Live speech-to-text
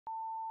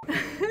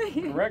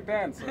Correct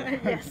answer.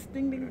 Yes,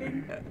 ding ding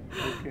ding.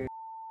 Okay.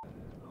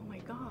 Oh my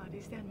god,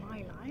 is that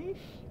my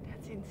life?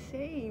 That's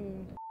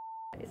insane.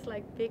 It's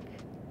like big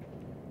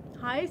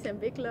highs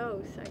and big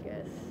lows, I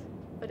guess.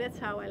 But that's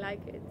how I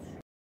like it.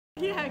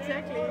 Yeah,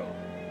 exactly.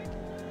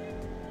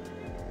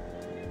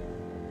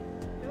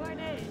 Who are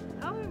they?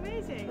 Oh,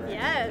 amazing. Right.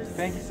 Yes.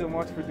 Thank you so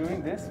much for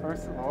doing this,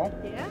 first of all.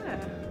 Yeah,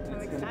 I'm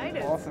It's excited. gonna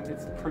be awesome.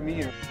 It's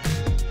premiere.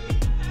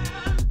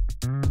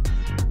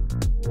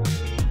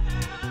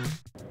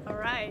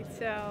 Alright,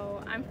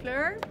 so I'm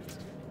Fleur.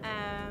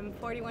 I'm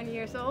 41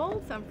 years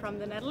old. I'm from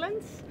the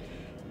Netherlands.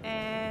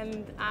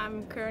 And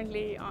I'm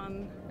currently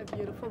on a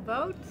beautiful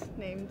boat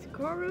named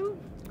Koru.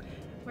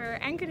 We're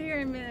anchored here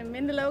in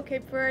Mindelo,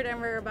 Cape Verde,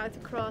 and we're about to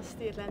cross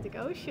the Atlantic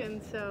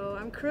Ocean. So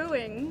I'm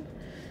crewing,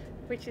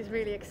 which is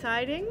really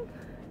exciting.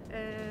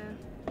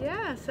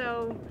 Yeah,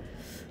 so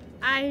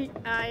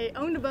I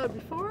owned a boat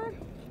before,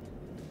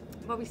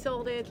 but we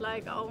sold it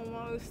like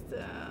almost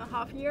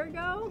half a year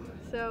ago.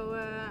 So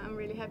I'm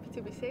really happy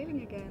to be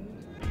sailing again.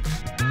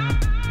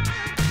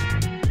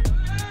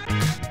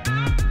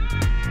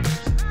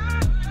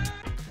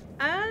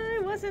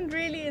 It wasn't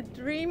really a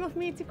dream of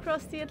me to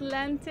cross the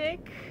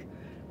Atlantic.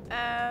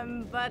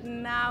 But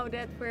now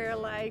that we're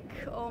like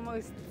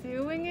almost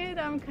doing it,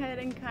 I'm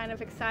getting kind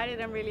of excited.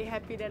 I'm really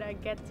happy that I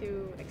get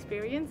to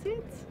experience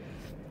it.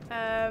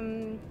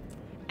 And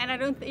I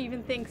don't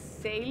even think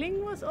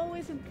sailing was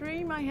always a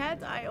dream I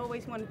had. I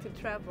always wanted to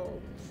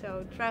travel.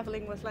 So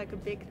traveling was like a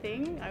big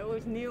thing. I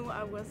always knew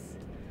I was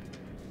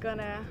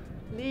gonna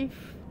leave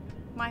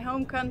my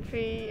home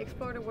country,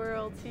 explore the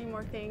world, see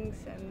more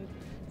things. And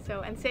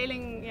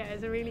sailing, yeah,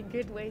 is a really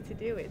good way to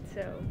do it.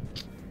 So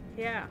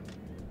yeah.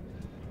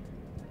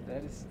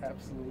 That is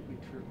absolutely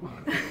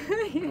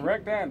true.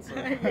 Correct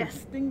answer.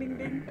 Yes, ding ding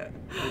ding.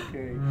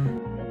 Okay.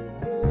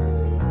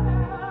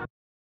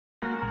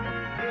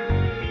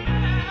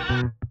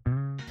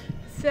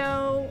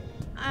 So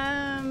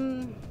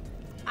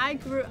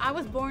I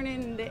was born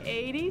in the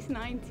 80s,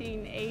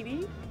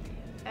 1980,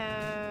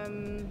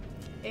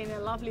 in a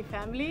lovely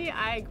family.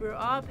 I grew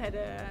up, had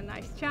a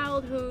nice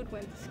childhood,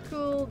 went to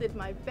school, did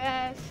my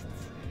best,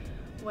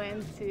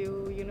 went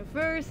to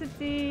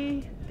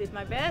university, did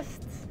my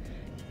best,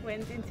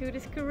 went into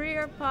this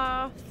career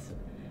path.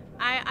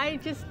 I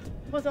just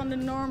was on the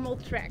normal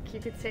track, you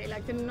could say,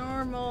 like the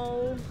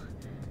normal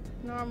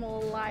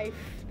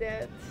life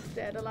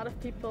that a lot of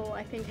people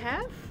I think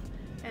have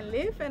and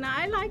live, and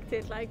I liked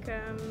it. Like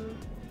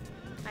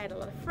I had a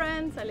lot of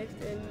friends. I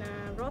lived in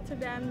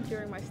Rotterdam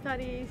during my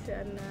studies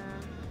and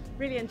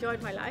really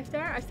enjoyed my life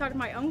there. I started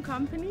my own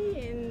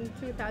company in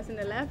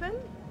 2011.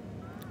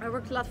 I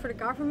worked a lot for the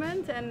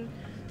government, and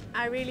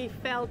I really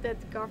felt that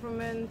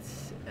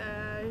governments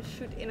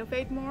should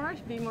innovate more,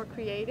 be more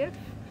creative.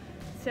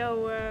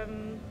 So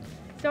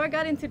I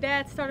got into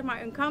that, started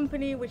my own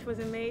company, which was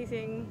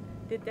amazing.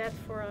 Did that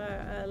for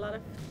a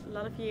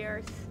lot of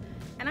years,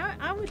 and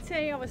I would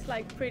say I was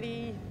like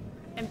pretty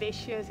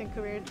ambitious and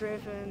career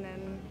driven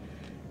and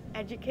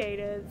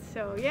educated.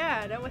 So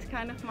yeah, that was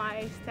kind of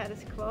my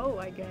status quo,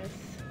 I guess,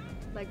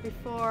 like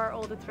before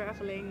all the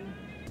traveling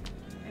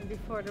and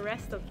before the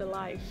rest of the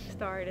life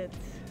started.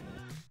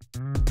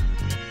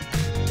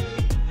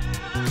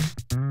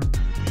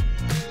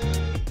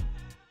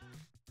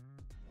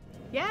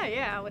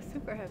 Yeah, I was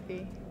super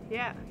happy.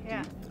 Yeah.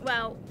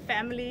 Well,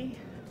 family.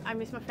 I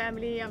miss my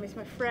family, I miss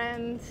my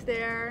friends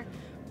there,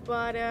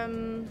 but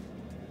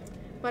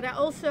I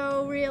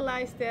also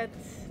realized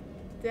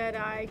that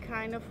I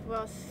kind of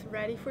was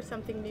ready for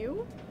something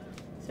new.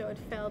 So it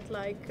felt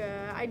like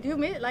I do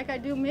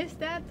miss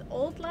that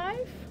old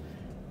life,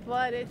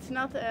 but it's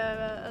not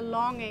a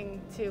longing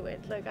to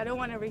it. Like I don't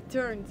want to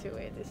return to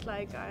it. It's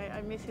like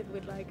I miss it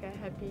with like a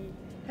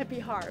happy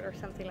heart or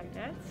something like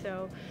that.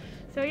 So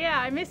yeah,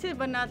 I miss it,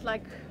 but not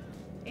like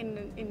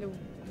in the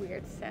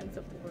weird sense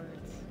of the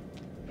words.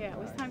 Yeah, it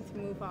was time to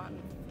move on.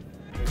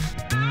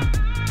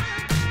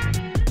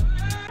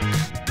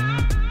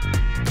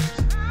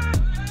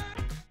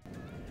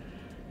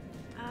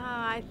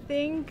 I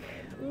think,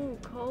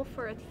 call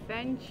for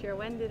adventure.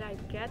 When did I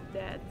get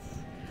that?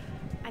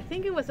 I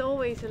think it was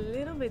always a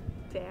little bit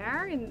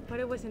there, but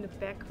it was in the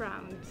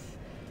background.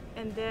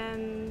 And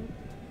then,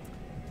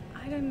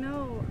 I don't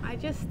know,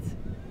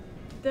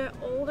 the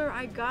older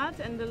I got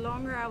and the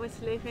longer I was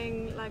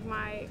living like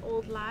my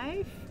old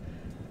life,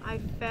 I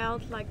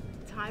felt like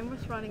time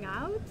was running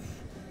out.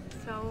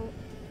 So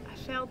I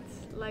felt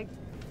like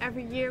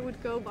every year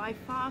would go by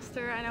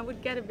faster and I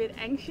would get a bit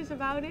anxious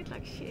about it,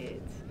 like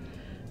shit,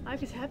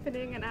 life is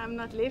happening and I'm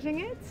not living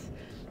it.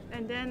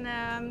 And then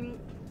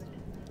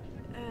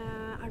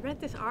I read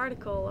this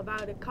article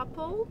about a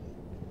couple.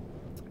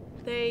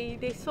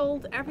 They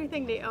sold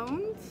everything they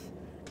owned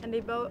and they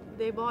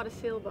bought a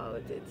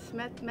sailboat. It's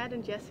Matt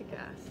and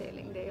Jessica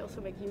sailing. They also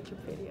make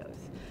YouTube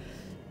videos.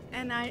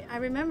 And I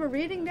remember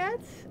reading that,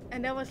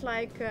 and that was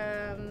like,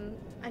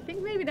 I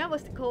think maybe that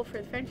was the call for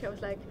adventure. I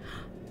was like,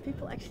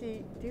 people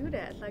actually do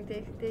that. Like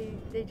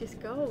they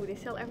just go, they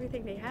sell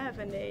everything they have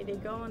and they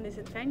go on this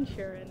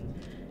adventure.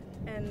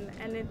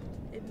 And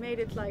it made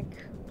it like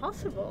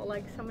possible,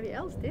 like somebody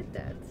else did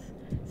that.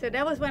 So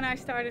that was when I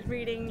started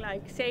reading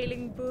like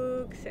sailing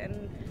books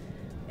and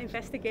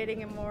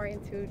investigating more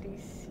into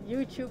these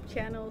YouTube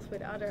channels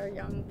with other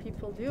young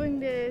people doing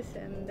this,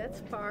 and that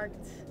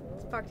sparked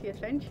the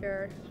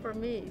adventure for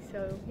me.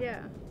 So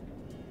yeah,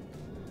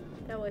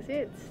 that was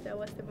it. That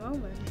was the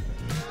moment.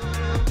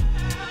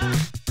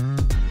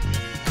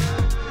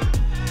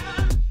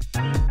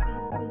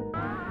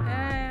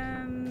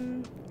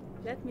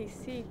 Let me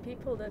see,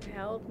 people that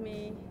helped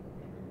me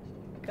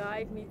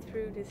guide me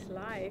through this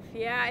life.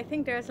 Yeah, I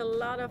think there's a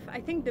lot of, I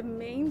think the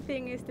main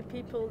thing is the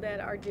people that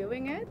are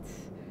doing it,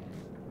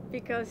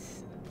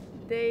 because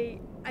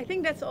I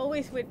think that's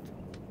always with,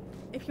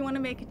 if you want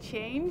to make a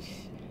change,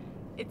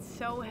 it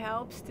so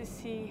helps to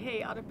see,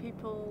 hey, other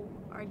people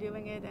are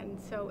doing it and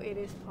so it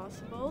is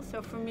possible.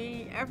 So for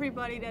me,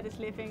 everybody that is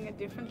living a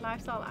different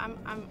lifestyle,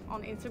 I'm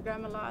on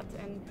Instagram a lot,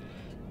 and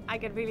I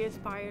get really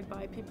inspired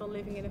by people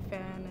living in a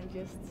van and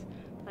just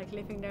like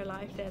living their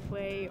life that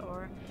way,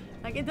 or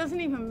like it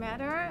doesn't even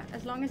matter,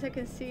 as long as I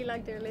can see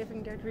like they're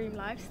living their dream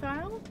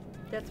lifestyle.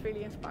 That's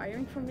really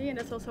inspiring for me, and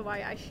that's also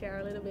why I share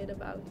a little bit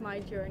about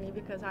my journey,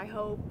 because I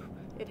hope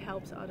it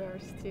helps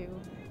others to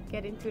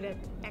get into that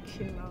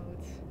action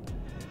mode.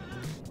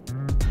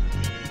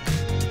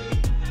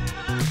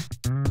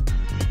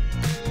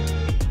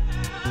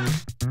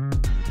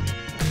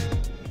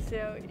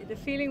 So the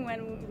feeling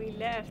when we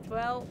left,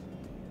 well,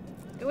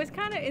 it was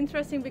kind of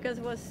interesting because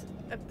it was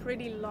a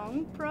pretty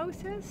long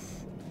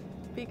process,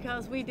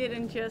 because we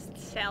didn't just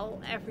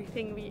sell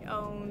everything we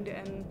owned,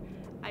 and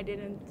I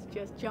didn't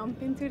just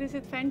jump into this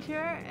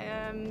adventure.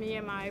 Me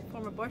and my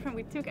former boyfriend,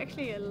 we took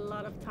actually a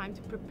lot of time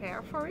to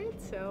prepare for it.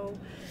 So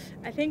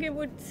I think it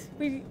would,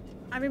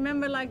 I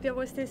remember like there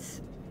was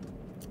this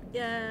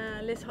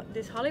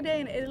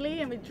holiday in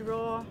Italy, and we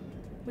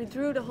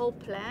drew the whole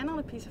plan on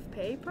a piece of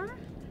paper.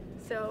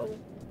 So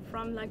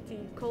from like the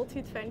cold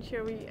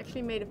adventure, we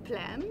actually made a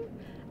plan,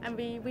 and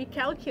we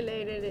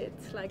calculated it,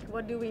 like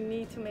what do we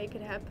need to make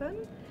it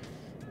happen.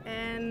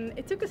 And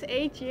it took us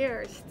 8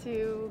 years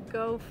to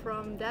go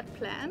from that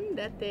plan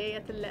that day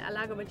at the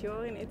Lago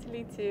Maggiore in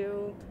Italy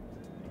to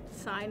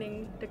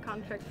signing the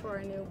contract for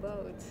a new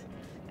boat.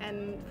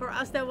 And for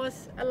us, that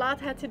was a lot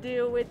had to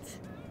do with,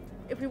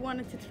 if we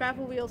wanted to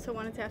travel, we also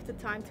wanted to have the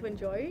time to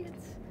enjoy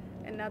it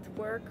and not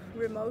work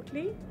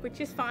remotely, which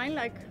is fine,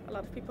 like a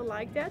lot of people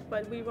like that,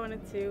 but we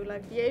wanted to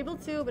like be able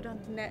to, but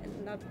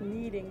not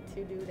needing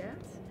to do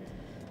that.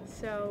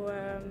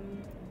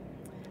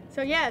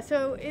 So yeah,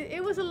 so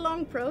it was a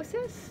long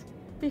process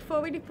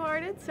before we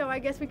departed. So I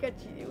guess we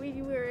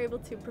were able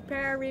to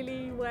prepare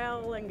really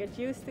well and get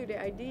used to the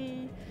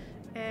idea.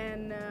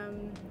 And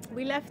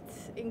we left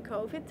in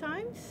COVID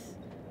times.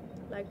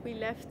 Like we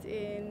left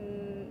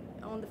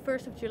on the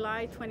 1st of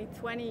July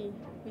 2020,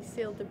 we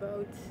sailed the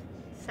boat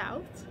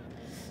south.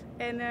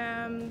 And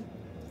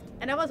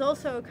that was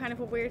also kind of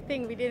a weird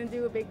thing. We didn't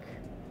do a big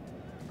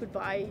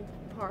goodbye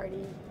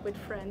party with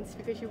friends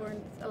because you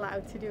weren't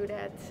allowed to do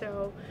that.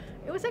 So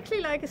it was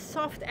actually like a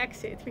soft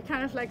exit. We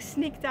kind of like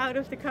sneaked out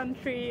of the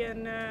country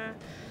and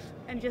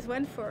just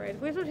went for it,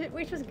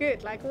 which was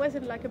good. Like it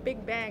wasn't like a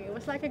big bang. It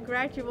was like a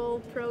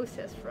gradual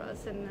process for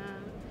us, and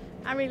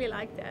I really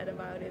liked that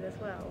about it as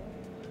well.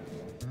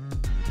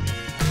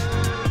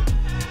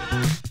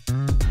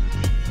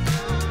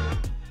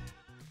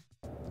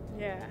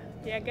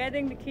 Yeah,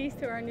 getting the keys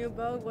to our new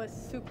boat was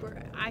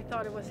super. I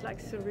thought it was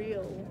like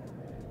surreal.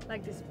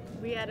 Like this,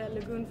 we had a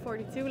Lagoon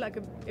 42, like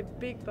a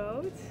big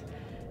boat,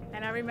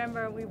 and I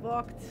remember we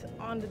walked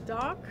on the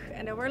dock,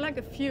 and there were like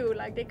a few,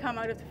 like they come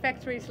out of the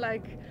factories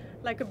like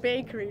a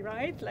bakery,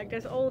 right? Like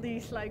there's all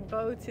these like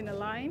boats in a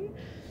line,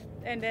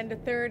 and then the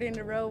third in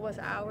the row was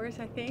ours,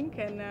 I think,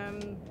 and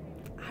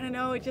I don't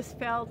know, it just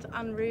felt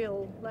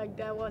unreal. Like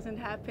that wasn't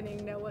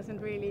happening. That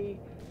wasn't really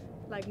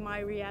like my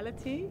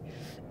reality.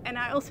 And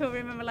I also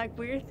remember like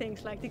weird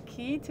things, like the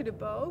key to the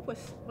boat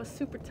was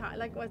super tiny,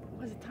 like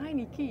was a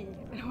tiny key,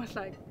 and I was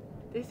like,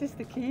 this is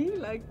the key,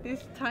 like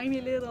this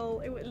tiny little,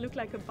 it looked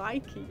like a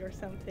bike key or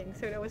something.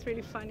 So that was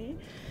really funny.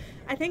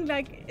 I think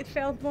like it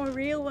felt more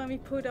real when we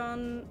put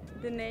on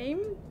the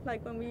name,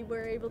 like when we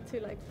were able to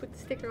like put the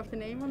sticker of the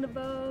name on the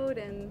boat,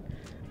 and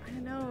I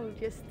don't know,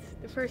 just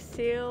the first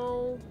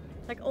sail,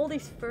 like all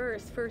these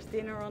first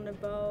dinner on the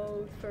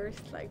boat,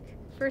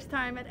 first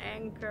time at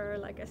anchor,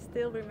 like I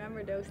still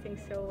remember those things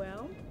so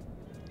well.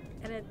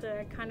 And it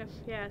kind of,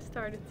 yeah,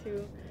 started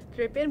to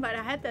drip in, but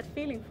I had that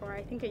feeling for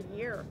I think a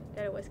year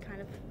that it was kind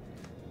of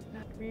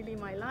not really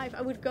my life.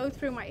 I would go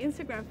through my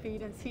Instagram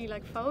feed and see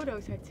like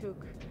photos I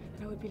took,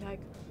 and I would be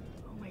like,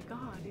 oh my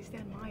god, is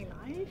that my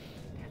life?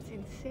 That's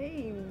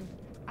insane.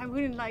 I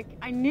wouldn't like,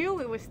 I knew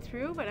it was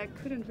true, but I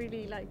couldn't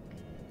really like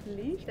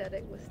believe that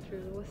it was true.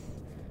 It was,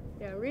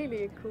 yeah,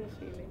 really a cool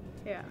feeling,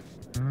 yeah.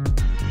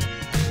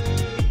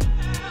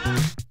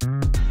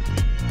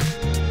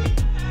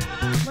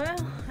 Well,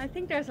 I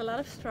think there's a lot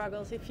of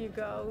struggles if you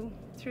go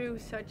through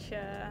such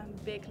a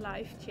big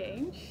life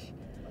change.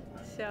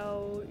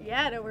 So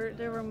yeah,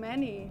 there were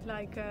many,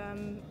 like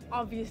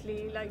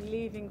obviously like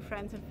leaving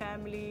friends and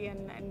family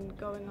and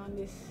going on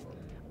this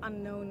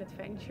unknown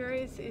adventure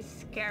is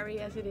scary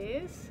as it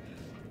is.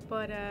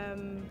 But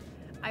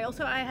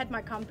I had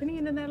my company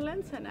in the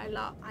Netherlands, and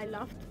I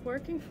loved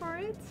working for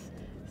it.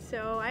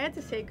 So I had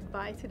to say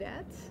goodbye to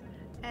that.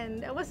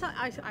 And it was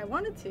I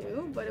wanted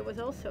to, but it was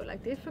also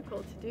like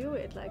difficult to do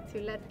it, like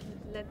to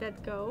let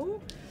that go.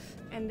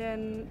 And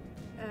then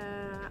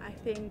I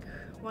think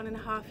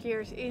 1.5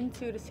 years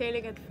into the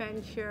sailing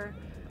adventure,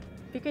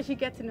 because you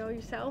get to know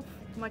yourself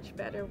much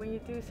better when you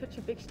do such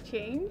a big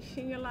change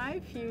in your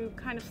life, you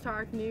kind of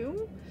start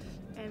new.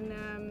 And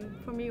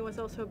for me it was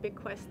also a big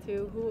quest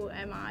to who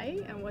am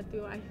I and what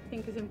do I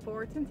think is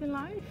important in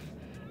life.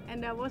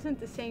 And that wasn't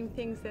the same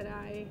things that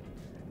I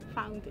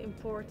found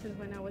important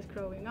when I was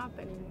growing up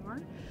anymore.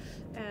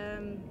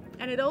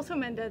 And it also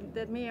meant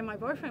that me and my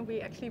boyfriend,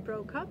 we actually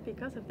broke up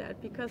because of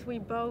that, because we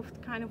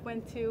both kind of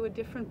went to a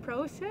different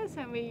process,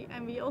 and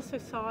we also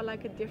saw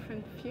like a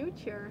different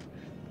future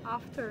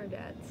after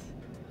that,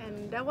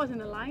 and that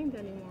wasn't aligned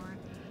anymore.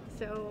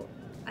 So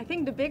I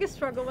think the biggest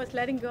struggle was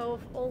letting go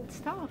of old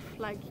stuff,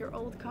 like your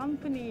old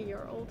company,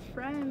 your old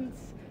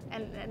friends,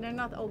 and they're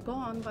not all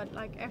gone, but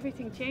like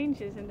everything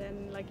changes, and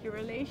then like your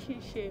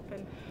relationship,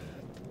 and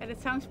it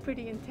sounds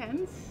pretty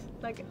intense,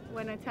 like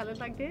when I tell it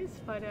like this,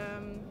 but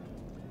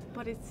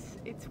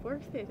it's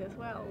worth it as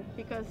well,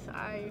 because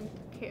I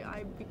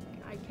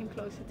came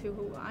closer to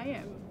who I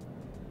am,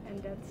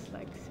 and that's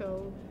like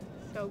so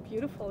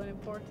beautiful and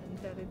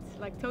important that it's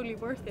like totally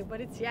worth it. But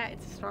it's a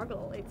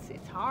struggle.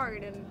 It's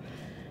hard, and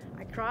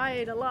I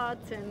cried a lot,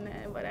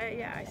 but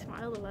I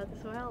smiled a lot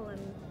as well,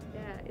 and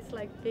yeah, it's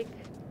like big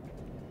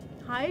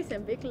highs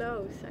and big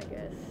lows, I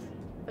guess.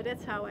 But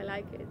that's how I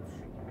like it.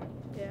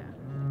 Yeah.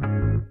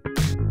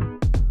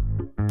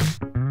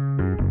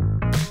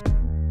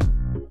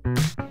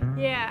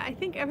 Yeah, I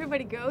think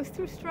everybody goes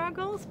through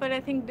struggles, but I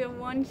think the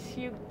ones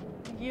you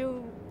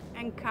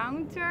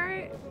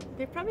encounter,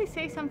 they probably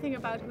say something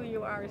about who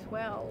you are as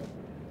well.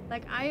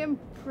 Like I am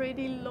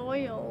pretty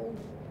loyal,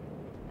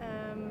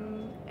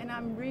 and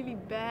I'm really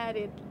bad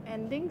at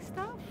ending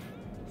stuff.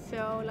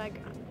 So like,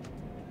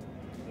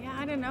 yeah,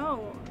 I don't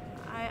know.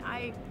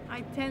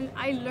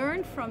 I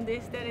learned from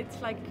this that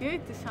it's like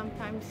good to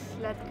sometimes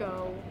let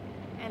go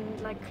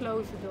and like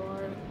close the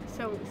door,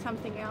 so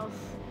something else,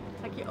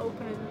 like you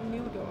open a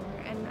new door,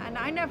 and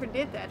I never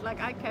did that. Like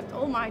I kept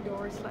all my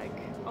doors like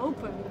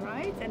open,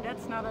 right? And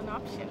that's not an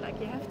option. Like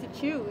you have to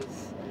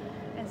choose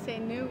and say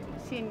no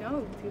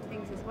to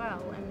things as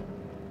well, and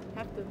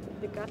have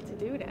the gut to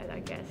do that, I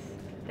guess.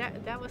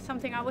 That was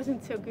something I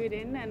wasn't so good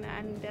in,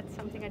 and that's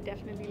something I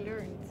definitely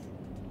learned.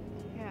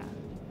 Yeah.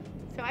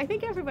 So I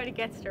think everybody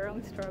gets their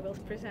own struggles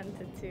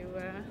presented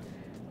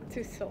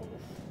to solve.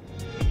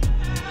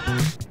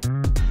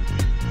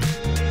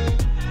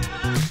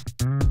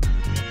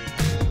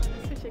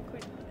 Such a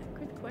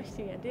good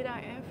question. Yeah. Did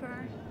I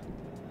ever?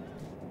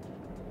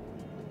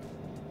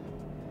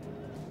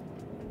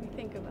 Let me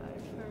think about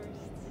it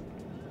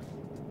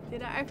first.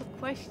 Did I ever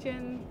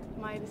question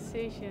my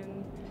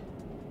decision?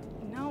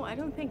 No, I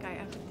don't think I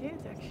ever did,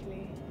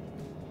 actually.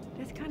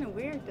 That's kind of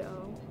weird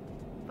though,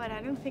 but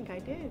I don't think I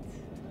did.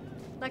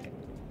 Like,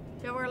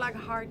 there were like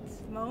hard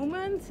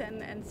moments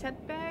and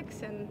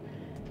setbacks,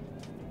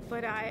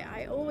 but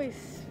I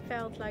always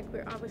felt like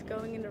I was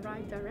going in the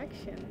right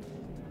direction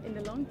in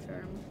the long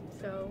term.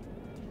 So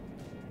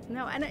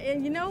no,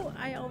 and you know,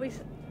 I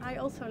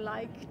also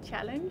like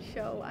challenge,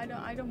 so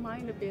I don't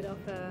mind a bit of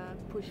a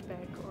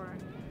pushback, or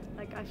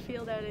like I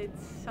feel that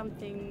it's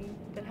something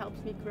that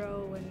helps me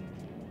grow, and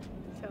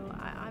so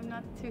I'm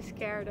not too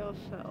scared of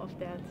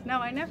that.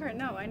 No, I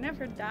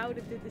never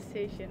doubted the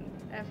decision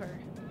ever.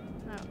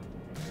 No.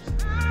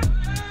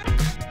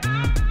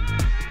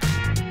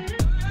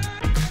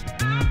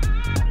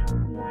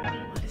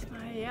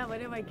 What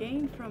do I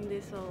gain from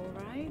this all,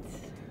 right?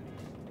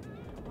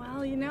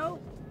 Well, you know,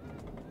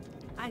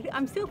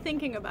 I'm still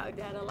thinking about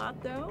that a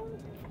lot though,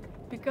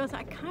 because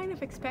I kind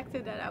of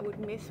expected that I would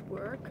miss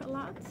work a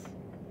lot,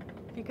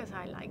 because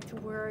I like to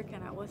work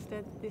and I was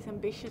this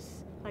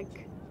ambitious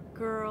like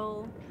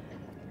girl,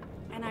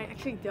 and I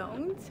actually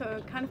don't, so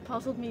it kind of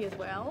puzzled me as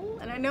well.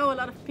 And I know a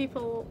lot of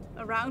people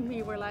around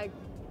me were like,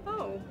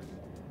 oh,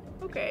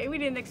 okay, we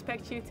didn't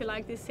expect you to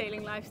like this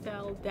sailing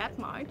lifestyle that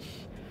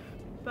much.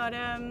 But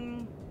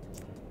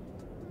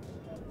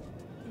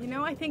you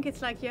know, I think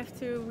it's like you have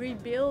to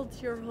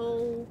rebuild your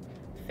whole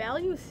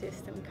value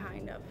system,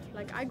 kind of.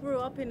 Like I grew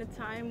up in a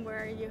time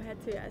where you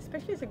had to,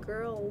 especially as a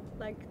girl,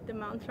 like the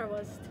mantra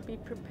was to be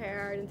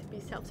prepared and to be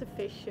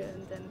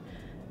self-sufficient, and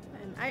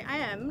I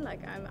am,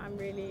 like I'm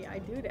really, I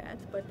do that,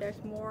 but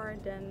there's more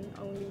than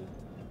only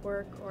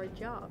work or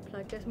job.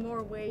 Like there's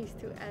more ways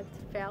to add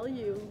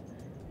value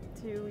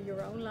to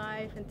your own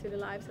life and to the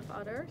lives of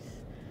others.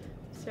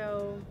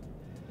 So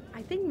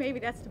I think maybe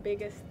that's the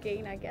biggest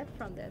gain I get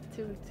from that,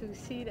 to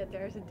see that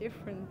there's a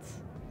different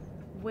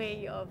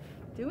way of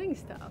doing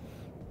stuff,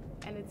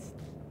 and it's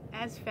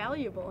as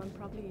valuable and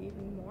probably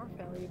even more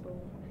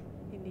valuable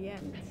in the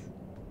end.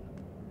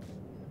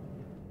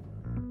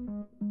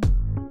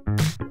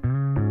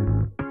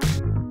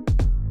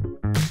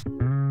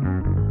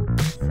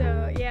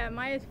 Yeah,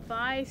 my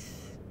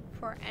advice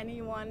for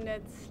anyone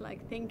that's like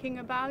thinking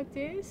about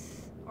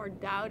this or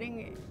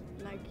doubting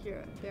like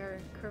their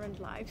current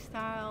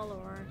lifestyle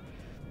or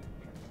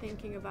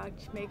thinking about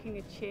making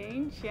a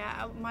change,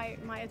 yeah,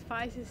 my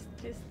advice is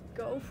just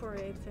go for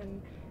it.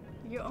 And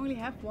you only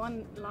have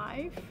one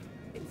life.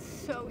 It's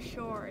so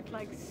short,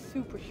 like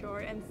super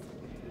short, and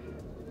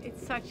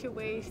it's such a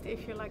waste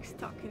if you're like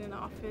stuck in an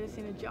office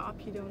in a job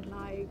you don't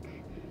like.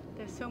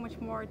 There's so much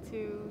more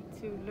to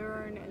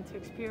learn and to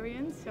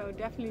experience, so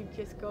definitely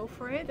just go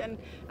for it. And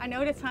I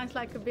know that sounds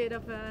like a bit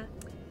of a,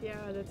 yeah,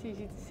 that's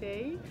easy to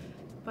say,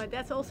 but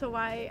that's also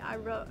why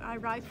I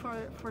write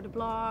for the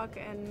blog,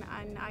 and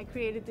I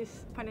created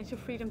this financial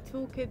freedom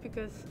toolkit,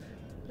 because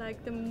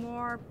like the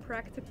more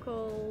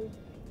practical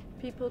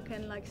people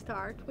can like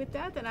start with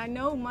that. And I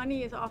know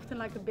money is often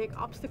like a big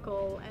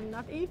obstacle, and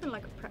not even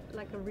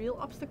like a real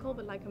obstacle,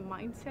 but like a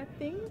mindset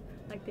thing,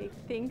 like they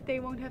think they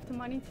won't have the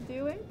money to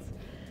do it.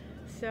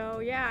 So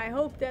yeah, I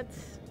hope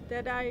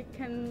that I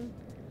can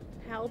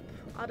help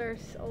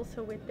others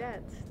also with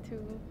that, to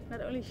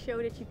not only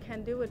show that you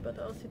can do it, but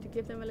also to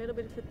give them a little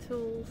bit of the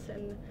tools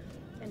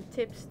and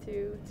tips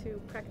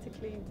to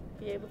practically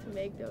be able to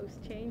make those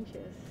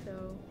changes.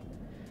 So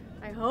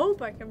I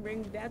hope I can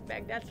bring that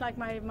back. That's like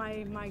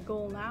my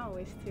goal now,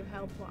 is to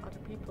help other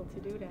people to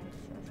do that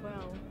as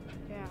well.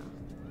 Yeah.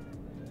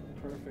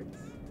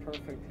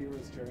 Perfect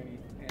hero's journey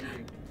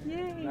ending.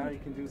 Yay! Now you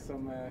can do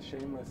some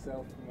shameless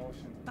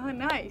self-promotion. Oh,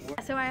 nice.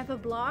 So I have a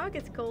blog.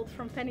 It's called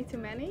From Penny to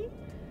Many,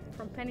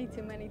 from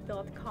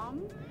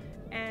pennytomany.com,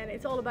 and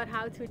it's all about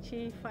how to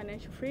achieve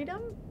financial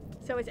freedom.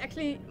 So it's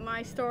actually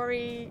my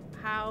story,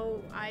 how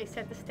I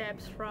set the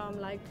steps from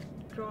like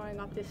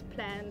drawing up this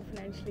plan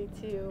financially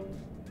to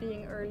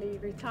being early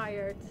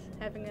retired,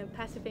 having a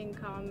passive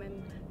income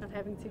and not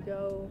having to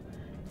go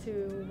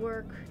to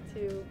work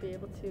to be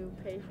able to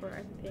pay for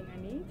everything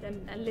I need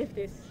and live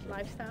this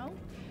lifestyle.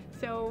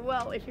 So,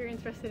 well, if you're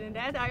interested in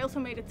that, I also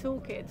made a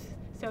toolkit.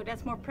 So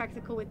that's more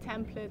practical with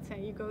templates,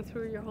 and you go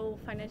through your whole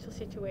financial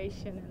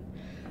situation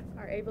and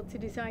are able to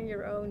design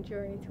your own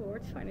journey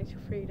towards financial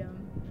freedom.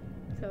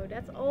 So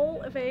that's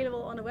all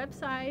available on the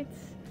website.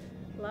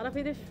 A lot of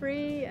it is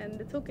free, and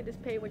the toolkit is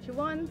pay what you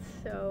want.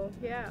 So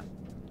yeah,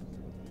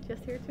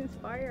 just here to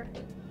inspire.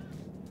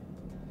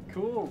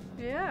 Cool.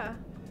 Yeah.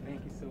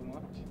 Thank you so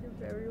much. You're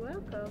very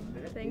welcome.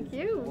 That Thank is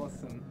you.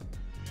 Awesome.